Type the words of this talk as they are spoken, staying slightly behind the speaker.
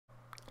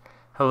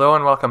Hello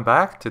and welcome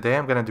back. Today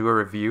I'm going to do a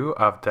review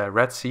of the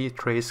Redsea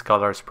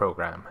Trace-Colors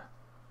program.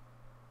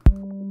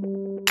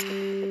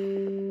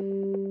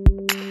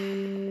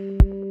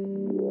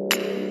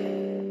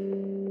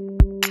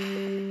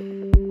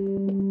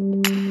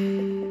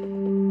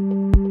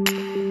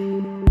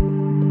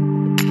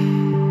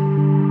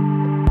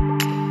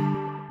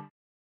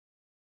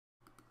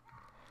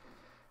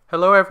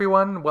 Hello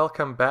everyone,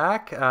 welcome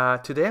back.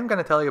 Today I'm going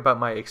to tell you about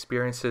my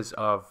experiences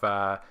of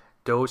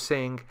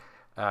dosing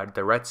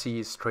the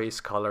Redsea's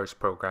Trace-Colors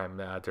program,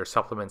 their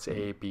supplements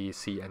A, B,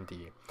 C, and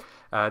D.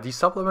 These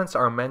supplements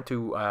are meant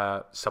to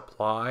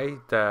supply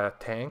the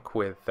tank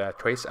with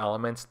trace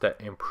elements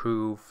that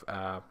improve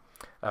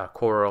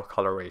coral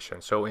coloration.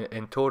 So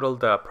in total,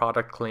 the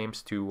product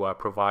claims to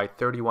provide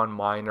 31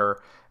 minor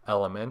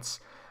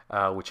elements,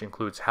 which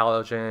includes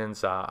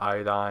halogens,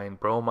 iodine,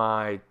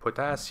 bromide,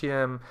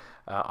 potassium,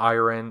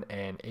 iron,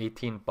 and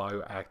 18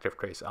 bioactive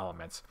trace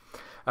elements.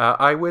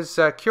 I was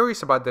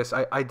curious about this.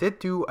 I did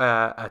do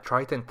a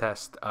Triton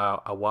test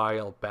a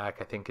while back,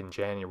 I think in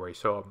January,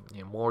 so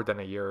more than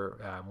a year,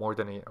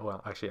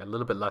 well, actually a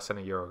little bit less than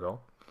a year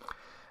ago.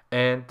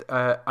 And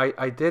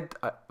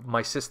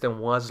my system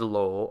was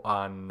low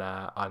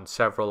on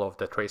several of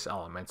the trace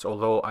elements,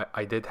 although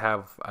I did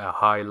have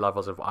high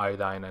levels of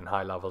iodine and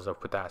high levels of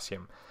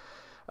potassium.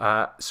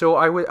 So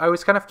I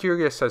was kind of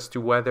curious as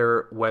to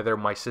whether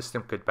my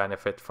system could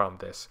benefit from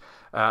this.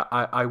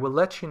 I will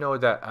let you know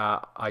that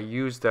I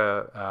used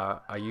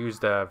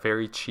a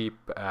very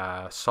cheap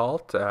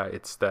salt.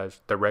 It's the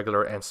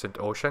regular Instant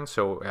Ocean.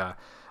 So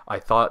I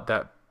thought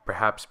that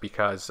perhaps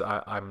because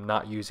I'm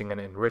not using an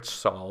enriched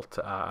salt,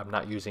 I'm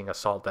not using a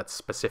salt that's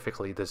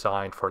specifically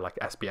designed for like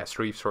SBS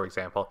reefs, for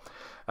example.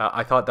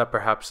 I thought that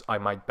perhaps I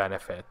might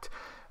benefit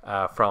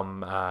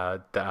from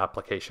the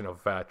application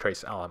of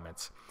trace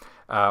elements.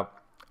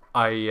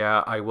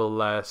 I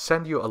will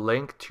send you a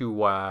link to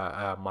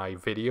my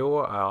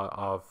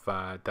video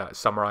that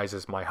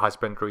summarizes my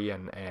husbandry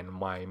and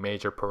my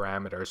major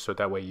parameters, so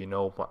that way you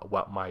know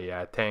what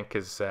my tank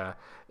is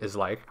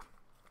like.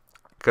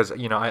 Because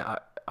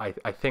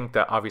I think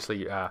that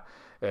obviously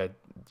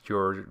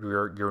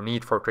your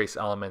need for trace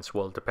elements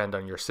will depend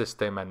on your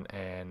system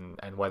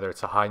and whether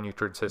it's a high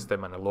nutrient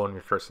system and a low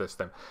nutrient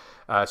system.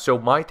 So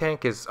my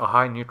tank is a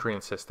high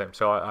nutrient system,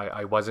 so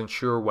I wasn't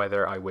sure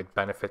whether I would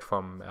benefit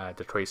from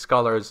the trace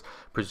colors.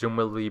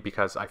 Presumably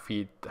because I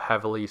feed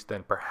heavily,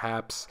 then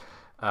perhaps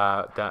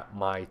that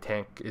my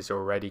tank is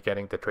already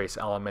getting the trace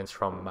elements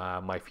from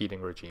my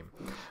feeding regime.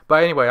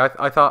 But anyway,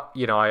 I thought,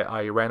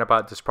 I ran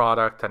about this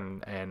product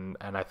and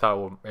I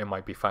thought it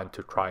might be fun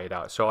to try it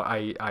out. So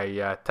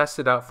I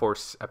tested out for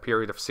a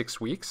period of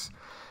 6 weeks,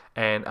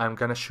 and I'm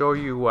gonna show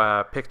you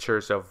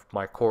pictures of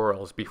my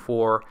corals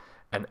before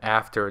and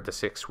after the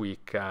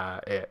 6-week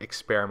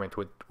experiment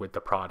with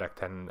the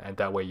product, and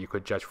that way you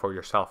could judge for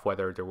yourself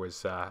whether there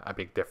was a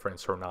big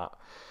difference or not.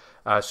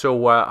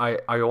 So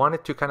I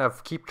wanted to kind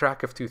of keep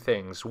track of two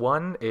things.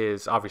 One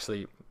is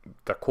obviously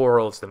the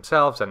corals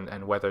themselves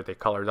and whether they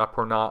colored up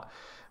or not.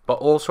 But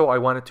also I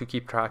wanted to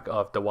keep track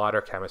of the water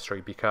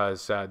chemistry,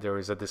 because there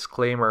is a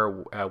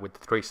disclaimer with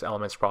the trace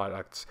elements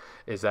products,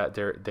 is that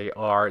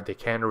they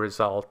can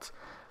result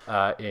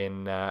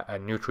in a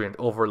nutrient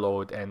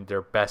overload, and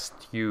they're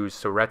best used.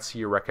 So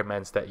Redsea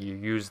recommends that you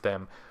use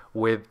them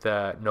with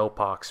the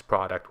NOPOX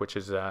product, which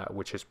is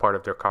part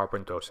of their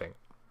carbon dosing.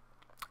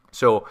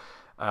 So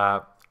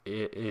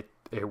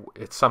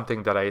it's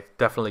something that I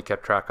definitely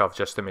kept track of,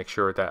 just to make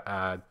sure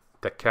that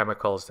the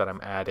chemicals that I'm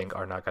adding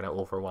are not going to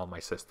overwhelm my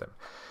system.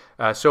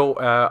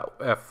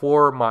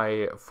 For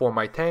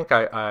my tank,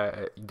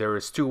 there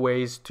is two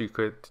ways you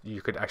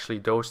could actually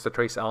dose the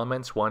trace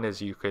elements. One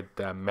is you could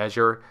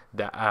measure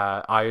the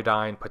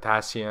iodine,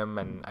 potassium,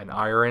 and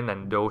iron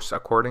and dose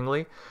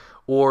accordingly.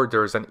 Or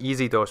there's an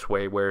easy dose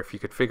way, where if you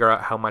could figure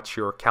out how much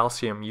your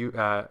calcium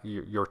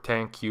your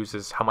tank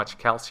uses, how much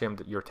calcium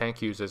that your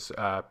tank uses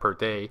per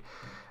day,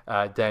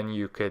 then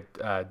you could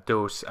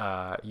use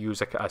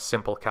a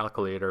simple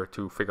calculator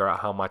to figure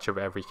out how much of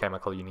every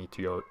chemical you need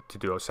to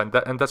dose, and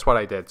that's what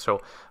I did. So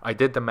I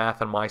did the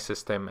math on my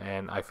system,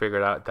 and I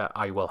figured out that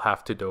I will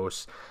have to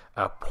dose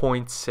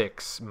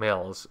 0.6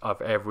 mils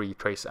of every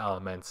trace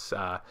elements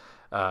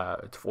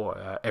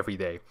for every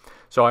day.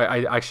 So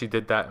I actually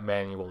did that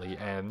manually,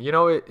 and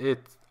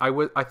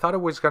I thought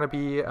it was going to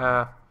be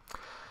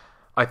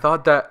I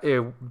thought that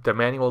the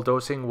manual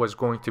dosing was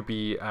going to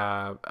be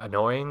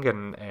annoying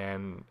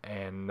and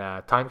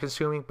time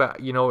consuming, but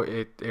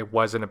it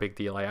wasn't a big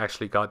deal. I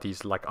actually got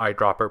these like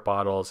eyedropper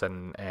bottles,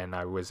 and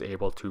I was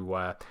able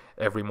to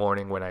every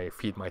morning when I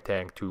feed my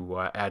tank to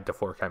add the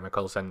 4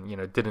 chemicals, and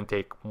it didn't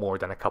take more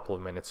than a couple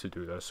of minutes to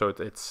do those. So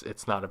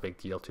it's not a big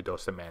deal to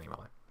dose them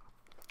manually.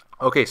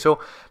 Okay, so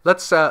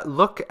let's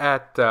look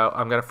at,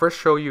 I'm going to first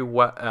show you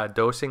what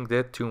dosing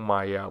did to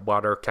my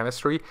water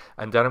chemistry,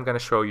 and then I'm going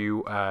to show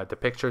you the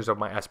pictures of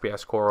my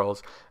SBS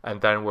corals,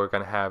 and then we're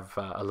going to have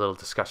a little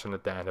discussion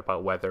at the end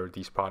about whether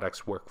these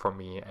products work for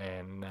me,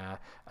 and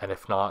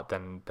if not,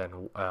 then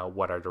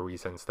what are the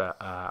reasons that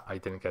I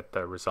didn't get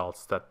the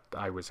results that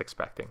I was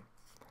expecting.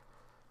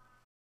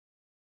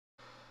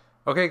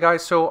 Okay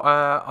guys, so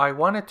I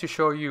wanted to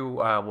show you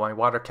my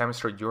water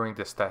chemistry during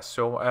this test.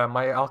 So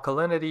my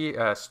alkalinity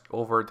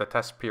over the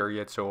test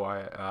period, so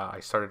I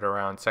started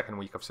around second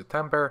week of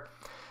September.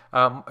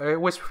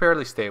 It was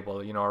fairly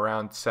stable, you know,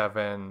 around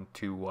 7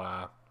 to,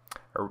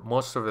 or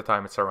most of the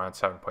time it's around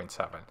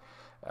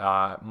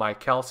 7.7. My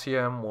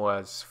calcium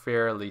was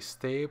fairly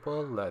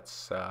stable.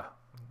 Let's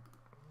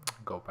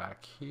go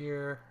back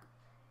here.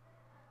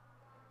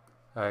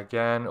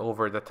 Again,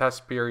 over the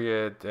test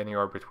period,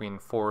 anywhere between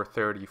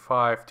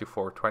 435 to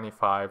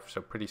 425,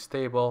 so pretty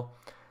stable.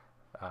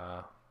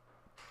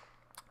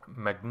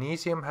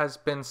 Magnesium has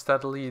been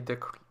steadily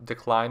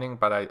declining,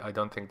 but I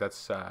don't think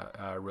that's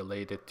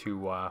related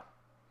to,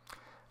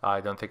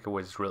 I don't think it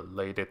was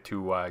related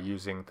to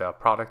using the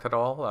product at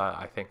all.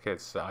 I think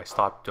I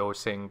stopped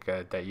dosing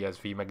the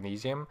ESV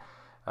magnesium,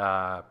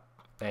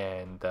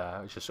 and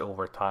just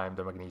over time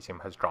the magnesium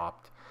has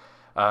dropped.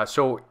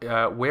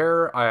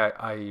 Where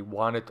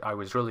I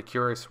was really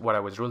curious, what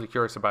I was really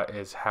curious about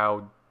is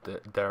how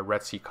the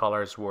Redsea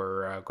colors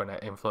were going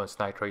to influence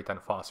nitrate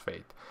and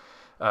phosphate.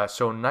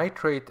 So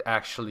nitrate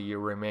actually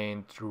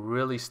remained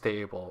really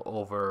stable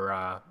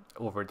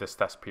over this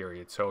test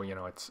period. So, you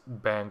know, it's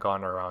bang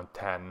on around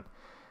 10.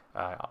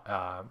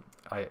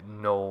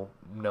 No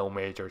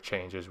major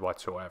changes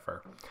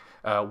whatsoever.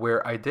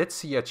 Where I did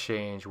see a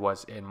change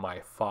was in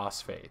my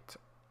phosphate.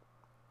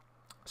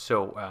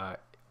 So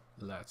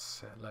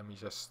let me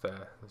just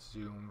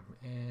zoom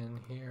in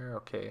here.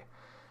 Okay,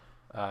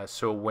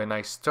 so when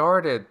I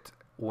started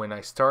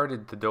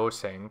the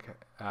dosing,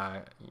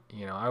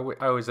 you know,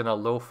 I was in a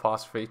low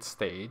phosphate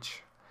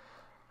stage,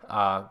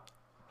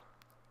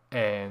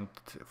 and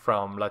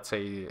from, let's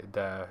say,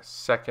 the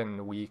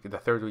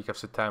third week of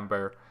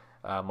September,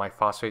 my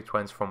phosphate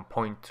went from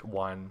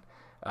 0.1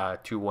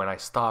 to, when I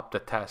stopped the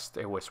test,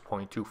 it was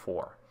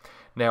 0.24.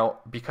 Now,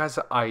 because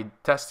I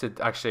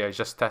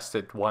just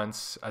tested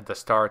once at the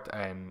start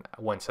and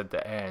once at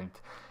the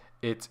end,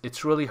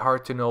 it's really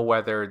hard to know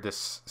whether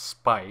this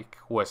spike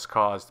was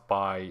caused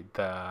by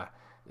the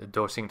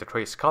dosing the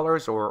trace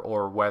colors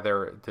or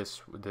whether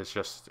this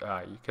just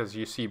because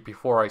you see,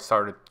 before I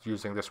started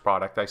using this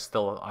product, I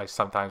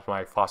sometimes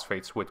my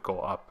phosphates would go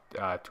up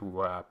to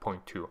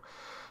 0.2.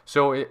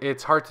 So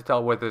it's hard to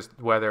tell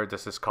whether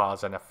this is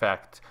cause and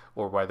effect,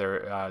 or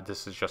whether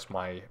this is just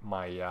my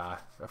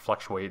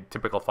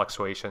typical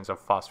fluctuations of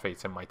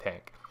phosphates in my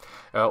tank.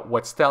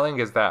 What's telling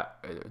is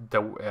that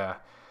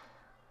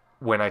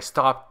when I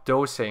stopped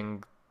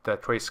dosing the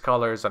trace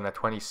colors on the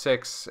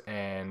 26th,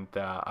 and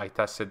I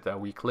tested a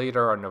week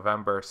later on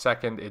November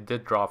 2nd, it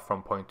did drop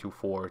from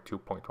 0.24 to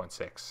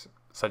 0.16,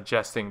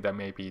 suggesting that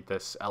maybe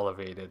this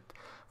elevated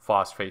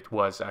phosphate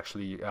was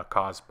actually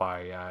caused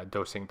by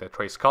dosing the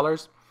trace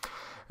colors.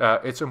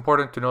 It's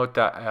important to note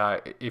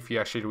that if you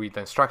actually read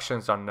the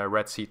instructions on the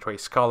Redsea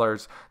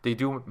Trace-Colors, they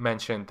do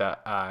mention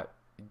that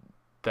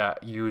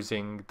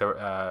using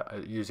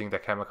the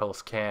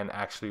chemicals can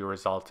actually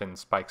result in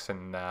spikes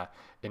in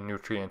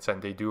nutrients,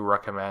 and they do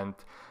recommend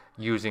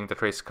using the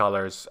trace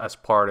colors as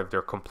part of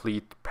their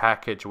complete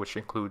package, which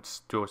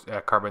includes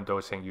carbon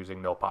dosing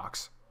using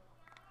NOPOX.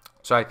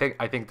 So I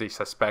think they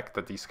suspect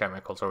that these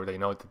chemicals, or they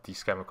know that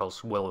these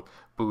chemicals will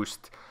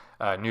boost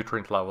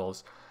nutrient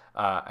levels,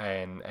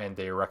 and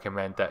they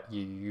recommend that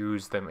you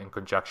use them in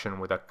conjunction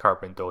with a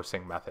carbon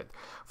dosing method.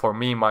 For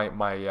me, my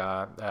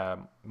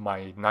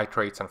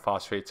nitrates and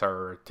phosphates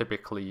are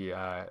typically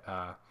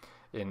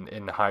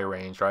in the high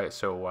range, right?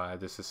 So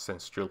this is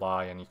since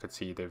July, and you could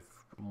see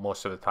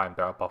most of the time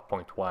they're above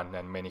 0.1, and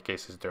in many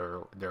cases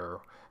they're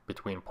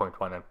between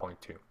 0.1 and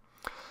 0.2.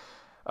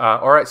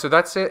 All right, so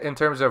that's it in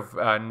terms of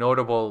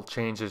notable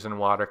changes in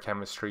water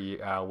chemistry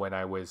when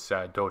I was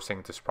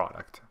dosing this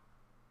product.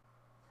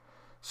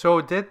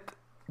 So did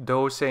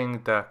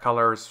dosing the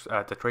colors,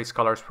 the Trace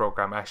Colors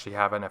program, actually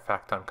have an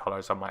effect on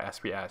colors on my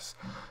SBS?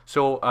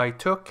 So I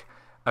took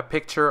a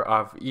picture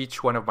of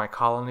each one of my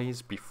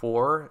colonies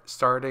before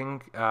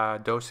starting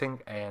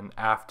dosing, and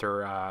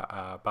after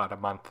about a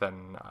month,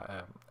 and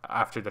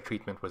after the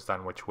treatment was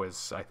done, which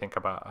was, I think,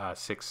 about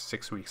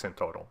six weeks in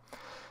total.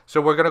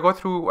 So we're going to go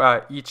through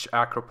each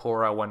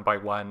acropora one by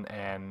one,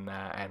 and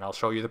I'll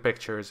show you the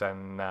pictures,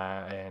 and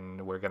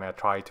we're going to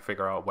try to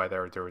figure out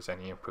whether there is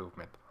any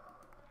improvement.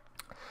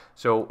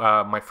 So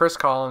my first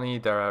colony,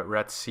 the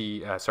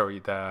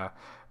the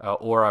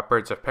Aura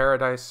Birds of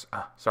Paradise.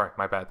 Sorry,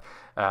 my bad.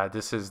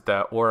 This is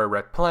the Aura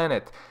Red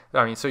Planet.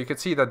 I mean, so you can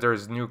see that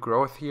there's new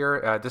growth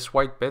here. This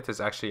white bit is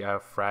actually a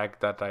frag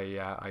that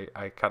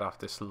I cut off,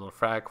 this little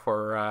frag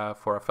for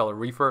a fellow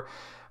reefer.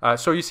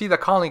 So you see the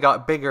colony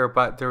got bigger,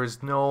 but there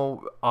is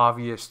no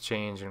obvious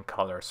change in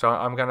color. So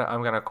I'm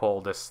gonna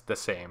call this the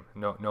same.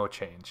 No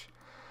change.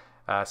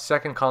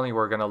 Second colony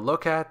we're going to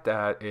look at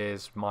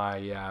is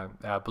my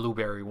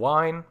blueberry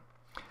wine.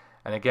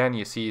 And again,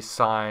 you see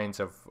signs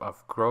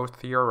of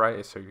growth here,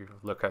 right? So you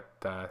look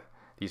at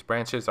these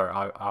branches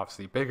are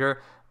obviously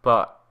bigger,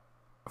 but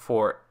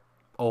for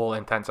all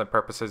intents and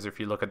purposes, if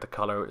you look at the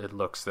color, it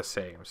looks the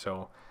same.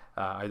 So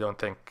I don't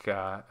think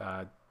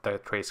the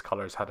trace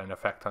colors had an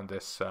effect on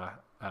this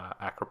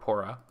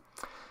acropora.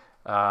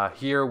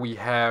 Here we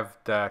have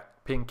the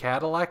pink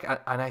Cadillac,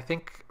 and I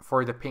think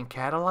for the pink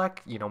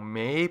Cadillac, you know,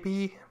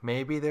 maybe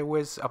there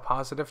was a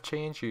positive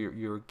change.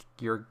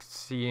 You're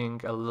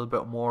seeing a little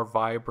bit more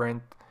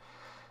vibrant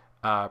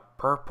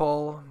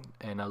purple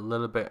and a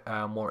little bit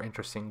more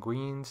interesting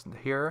greens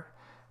here.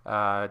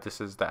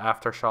 This is the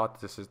after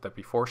shot. This is the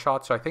before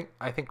shot. So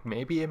I think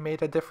maybe it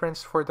made a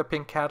difference for the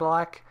pink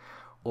Cadillac,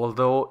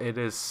 although it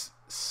is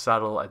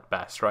subtle at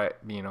best, right?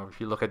 You know, if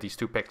you look at these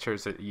two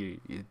pictures,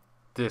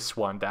 this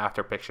one, the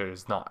after picture,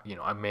 is not, you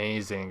know,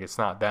 amazing. It's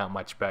not that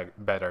much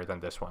better than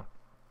this one.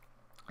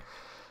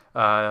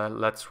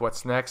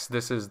 What's next?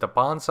 This is the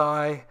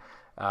bonsai,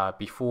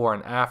 before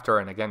and after,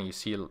 and again you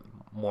see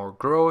more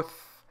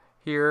growth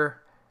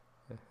here,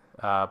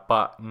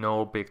 but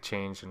no big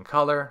change in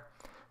color.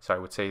 So I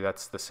would say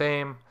that's the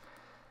same.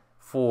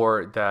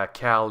 For the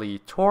Cali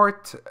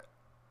Tort,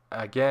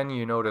 again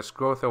you notice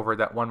growth over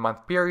that 1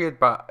 month period,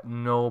 but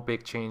no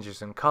big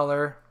changes in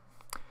color.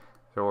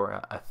 So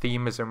a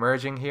theme is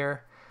emerging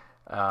here.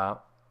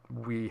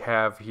 We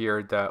have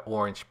here the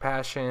Orange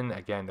Passion.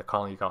 Again, the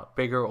colony got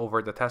bigger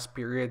over the test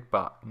period,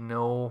 but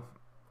no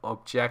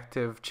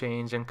objective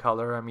change in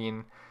color. I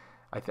mean,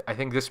 I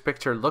think this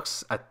picture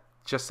looks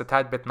just a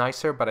tad bit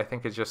nicer, but I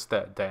think it's just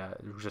the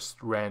just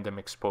random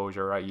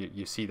exposure, right?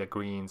 You see the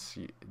greens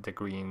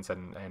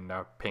and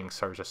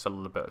pinks are just a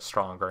little bit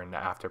stronger in the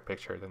after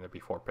picture than the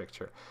before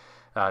picture.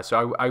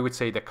 So I would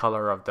say the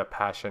color of the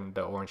passion,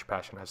 the Orange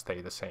Passion, has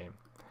stayed the same.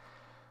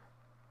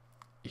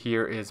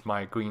 Here is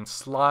my green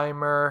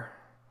Slimer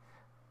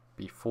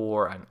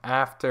before and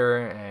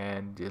after,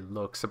 and it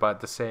looks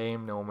about the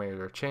same, no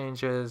major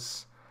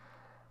changes.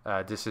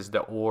 This is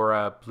the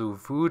Aura Blue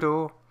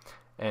Voodoo,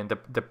 and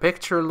the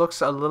picture looks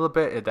a little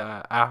bit,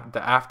 the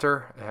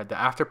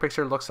after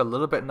picture looks a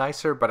little bit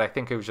nicer, but I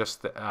think it was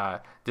just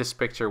this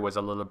picture was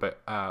a little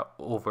bit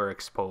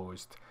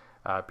overexposed,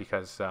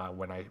 because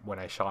when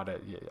I shot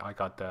it, I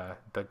got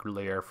the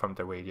glare from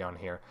the Radeon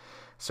here.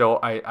 So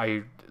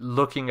I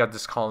looking at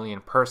this colony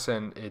in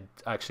person, it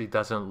actually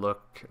doesn't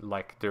look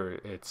like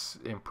it's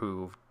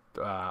improved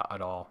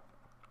at all.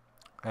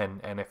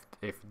 And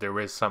if there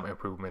is some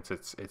improvements,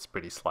 it's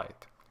pretty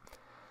slight.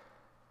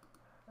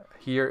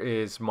 Here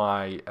is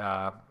my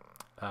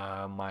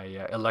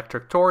my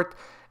electric tort,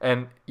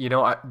 and you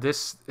know, I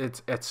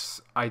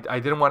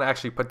didn't want to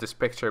actually put this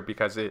picture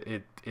because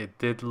it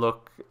did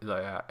look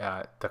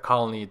the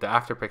colony, the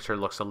after picture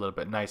looks a little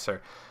bit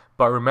nicer.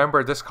 But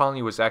remember, this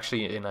colony was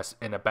actually in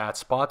a bad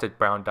spot. It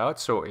browned out,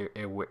 so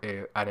it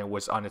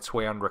was on its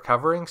way on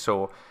recovering.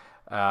 So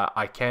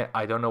I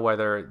don't know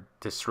whether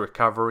this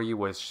recovery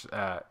was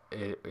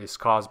is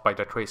caused by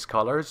the trace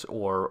colors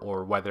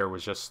or whether it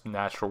was just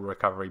natural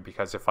recovery.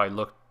 Because if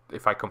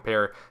I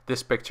compare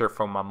this picture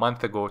from a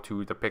month ago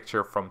to the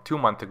picture from 2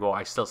 months ago,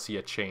 I still see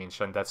a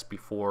change, and that's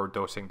before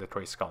dosing the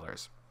trace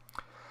colors.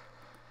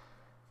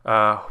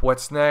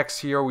 What's next?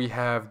 Here we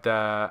have the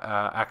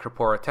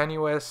Acropora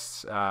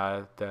tenuis,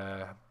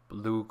 the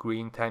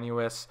blue-green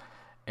tenuis,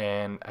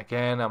 and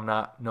again, I'm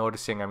not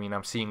noticing, I mean,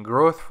 I'm seeing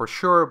growth for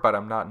sure, but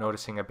I'm not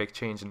noticing a big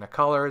change in the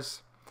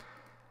colors.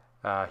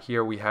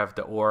 Here we have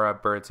the Aura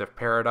Birds of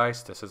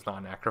Paradise. This is not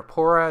an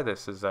Acropora,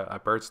 this is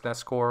a bird's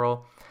nest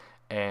coral,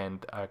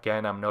 and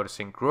again, I'm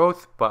noticing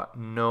growth, but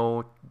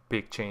no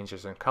big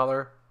changes in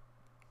color.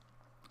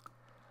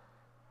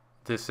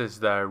 This is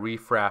the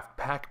Reef Raft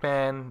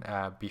Pac-Man,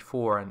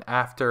 before and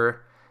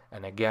after,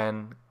 and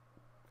again,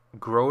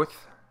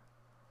 growth,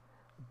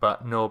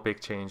 but no big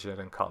changes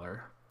in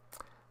color.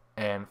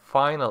 And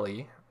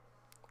finally,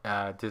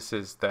 this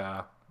is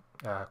the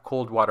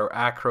Cold Water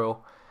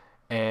Acro,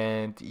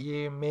 and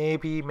yeah,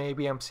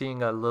 maybe I'm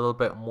seeing a little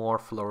bit more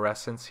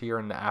fluorescence here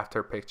in the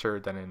after picture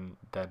than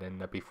in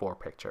the before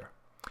picture,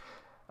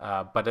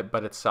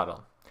 but it's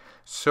subtle.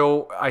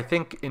 So I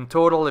think in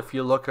total, if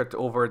you look at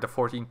over the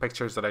 14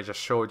 pictures that I just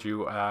showed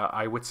you,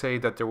 I would say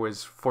that there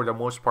was, for the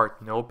most part,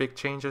 no big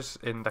changes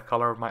in the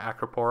color of my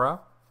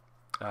Acropora.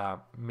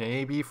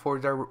 Maybe for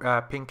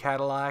the pink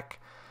Cadillac,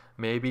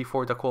 maybe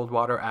for the Cold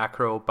Water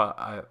Acro, but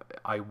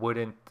I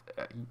wouldn't.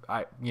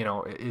 You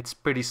know, it's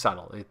pretty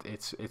subtle.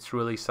 It's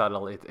really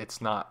subtle. It's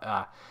not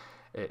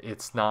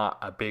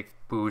a big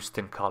boost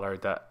in color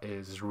that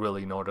is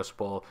really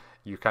noticeable.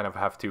 You kind of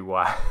have to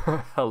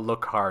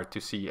look hard to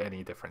see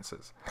any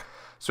differences.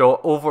 So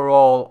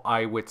overall,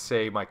 I would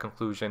say my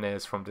conclusion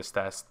is from this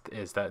test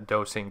is that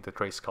dosing the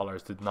trace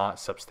colors did not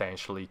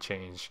substantially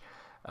change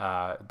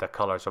the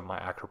colors of my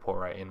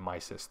Acropora in my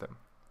system.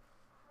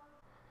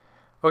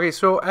 Okay,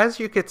 so as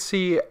you could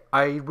see,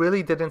 I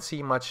really didn't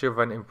see much of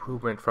an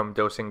improvement from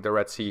dosing the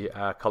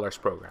Redsea Colors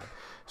program.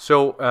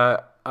 So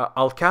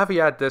I'll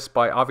caveat this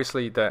by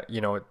obviously that,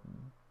 you know,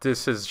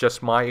 this is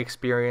just my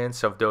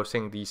experience of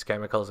dosing these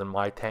chemicals in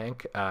my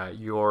tank.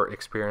 Your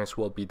experience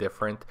will be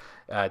different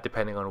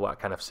depending on what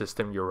kind of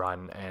system you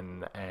run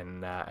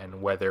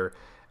and whether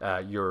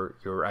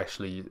you're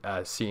actually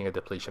seeing a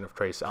depletion of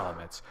trace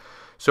elements.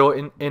 So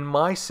in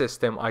my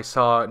system, I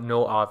saw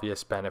no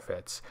obvious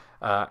benefits.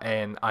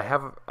 And I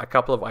have a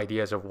couple of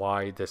ideas of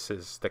why this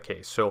is the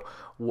case. So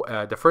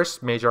the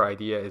first major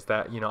idea is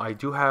that I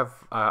do have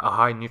a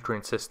high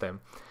nutrient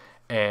system,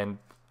 and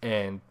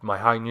my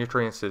high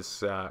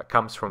nutrients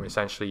comes from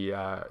essentially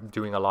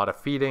doing a lot of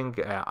feeding.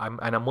 I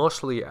am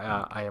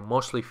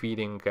mostly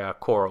feeding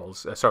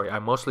corals.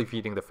 I'm mostly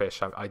feeding the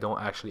fish. I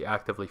don't actually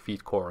actively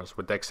feed corals,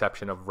 with the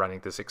exception of running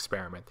this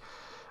experiment.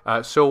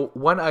 So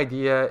one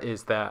idea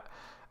is that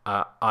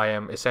I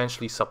am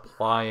essentially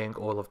supplying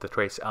all of the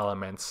trace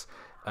elements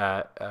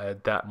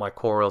that my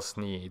corals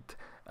need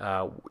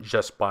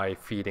just by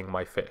feeding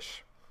my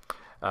fish.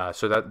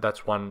 So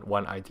that's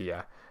one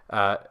idea.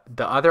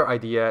 The other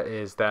idea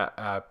is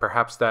that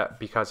perhaps that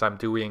because I'm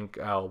doing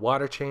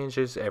water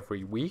changes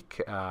every week,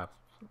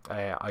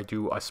 I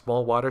do a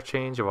small water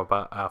change of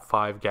about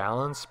 5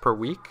 gallons per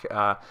week,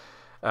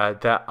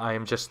 that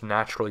I'm just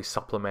naturally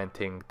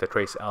supplementing the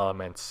trace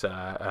elements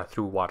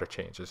through water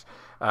changes.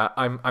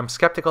 I'm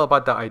skeptical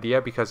about the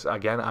idea because,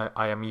 again,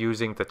 I am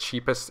using the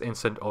cheapest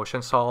instant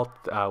ocean salt,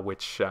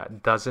 which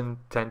doesn't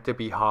tend to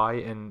be high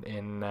and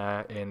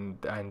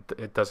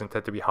it doesn't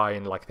tend to be high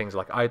in things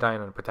like iodine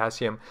and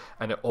potassium,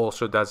 and it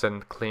also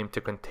doesn't claim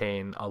to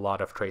contain a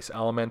lot of trace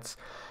elements.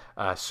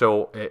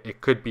 So it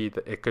could be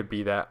that it could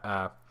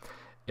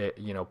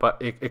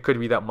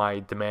be that my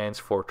demands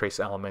for trace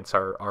elements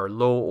are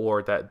low,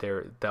 or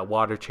that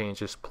water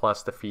changes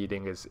plus the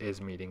feeding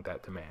is meeting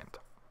that demand.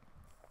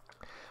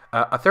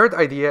 A third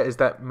idea is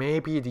that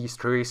maybe these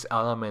trace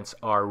elements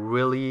are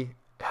really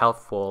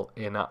helpful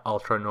in an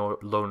ultra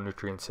low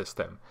nutrient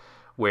system,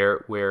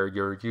 where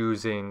you're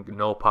using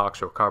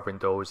NOPOX or carbon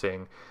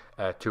dosing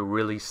to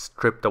really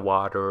strip the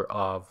water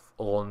of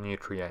all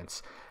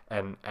nutrients.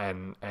 And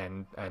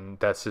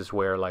this is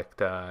where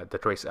the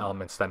trace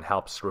elements then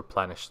helps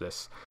replenish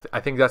this. I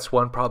think that's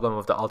one problem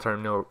of the ultra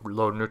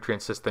low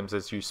nutrient systems,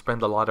 is you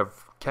spend a lot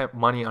of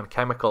money on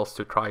chemicals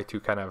to try to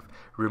kind of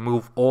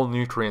remove all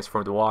nutrients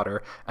from the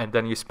water, and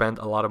then you spend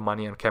a lot of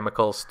money on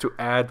chemicals to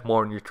add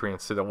more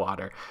nutrients to the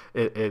water.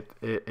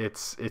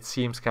 It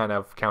seems kind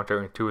of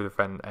counterintuitive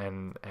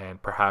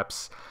and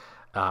perhaps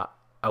a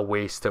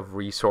waste of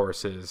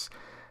resources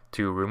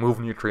to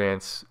remove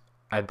nutrients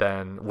and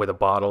then with a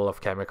bottle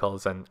of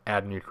chemicals and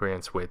add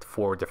nutrients with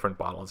 4 different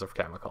bottles of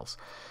chemicals.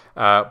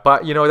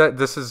 But that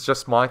this is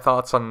just my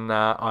thoughts on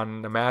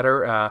the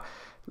matter.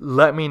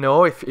 Let me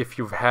know if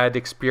you've had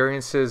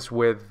experiences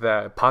with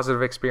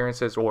positive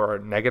experiences or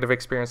negative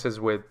experiences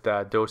with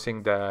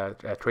dosing the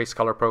trace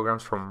color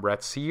programs from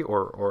Redsea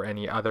or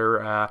any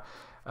other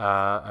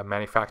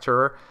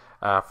manufacturer.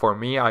 For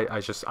me,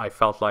 I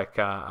felt like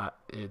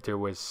there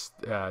was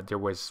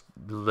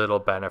little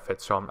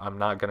benefit, so I'm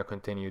not going to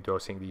continue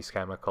dosing these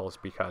chemicals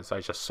because I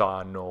just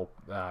saw no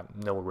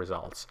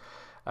results.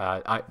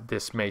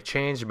 This may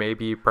change,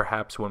 maybe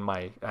perhaps when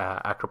my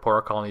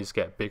acropora colonies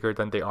get bigger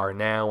than they are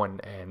now,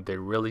 and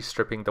they're really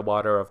stripping the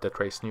water of the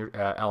trace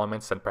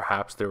elements, and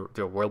perhaps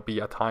there will be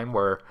a time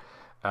where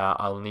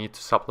I'll need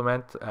to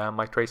supplement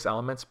my trace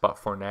elements, but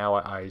for now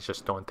I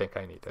just don't think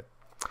I need it.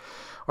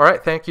 All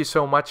right, thank you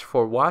so much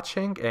for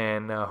watching,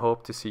 and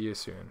hope to see you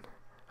soon.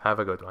 Have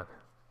a good one.